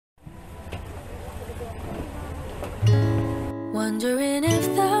Wondering if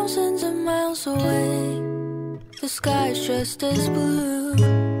thousands of miles away the sky's just as blue.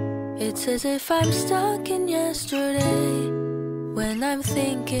 It's as if I'm stuck in yesterday when I'm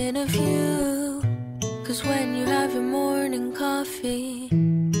thinking of you. 'Cause when you have your morning coffee,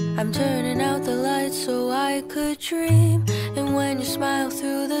 I'm turning out the lights so I could dream. And when you smile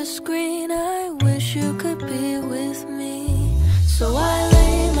through the screen, I wish you could be with me. So I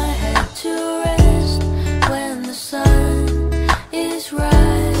lay my head to rest when the sun is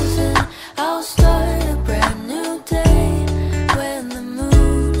rising. I'll start a brand new day when the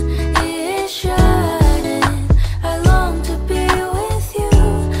moon is shining. I long to be with you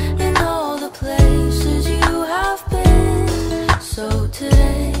in all the places you have been. So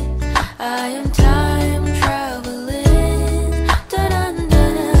today I am time traveling.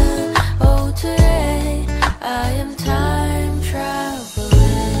 Da-dun-dun-dun. Oh, today I am time traveling.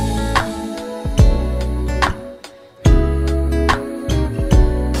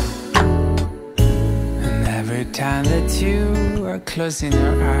 And every time that you are closing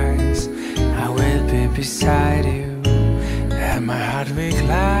your eyes, I will be beside you. And my heart will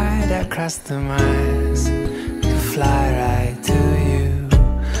glide across the miles to fly right to you.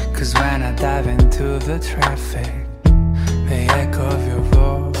 'Cause when I dive into the traffic, the echo of your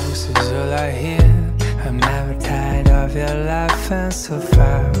voice is all I hear. I'm never tired of your laughing so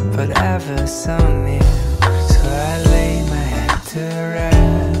far, but ever so near. So I lay my head to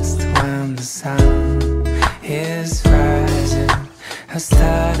rest when the sun is rising. I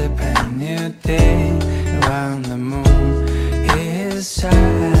start a brand new day when the moon is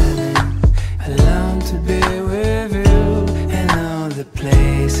shining. I long to be with you in all the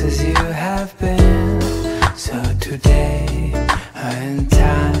places you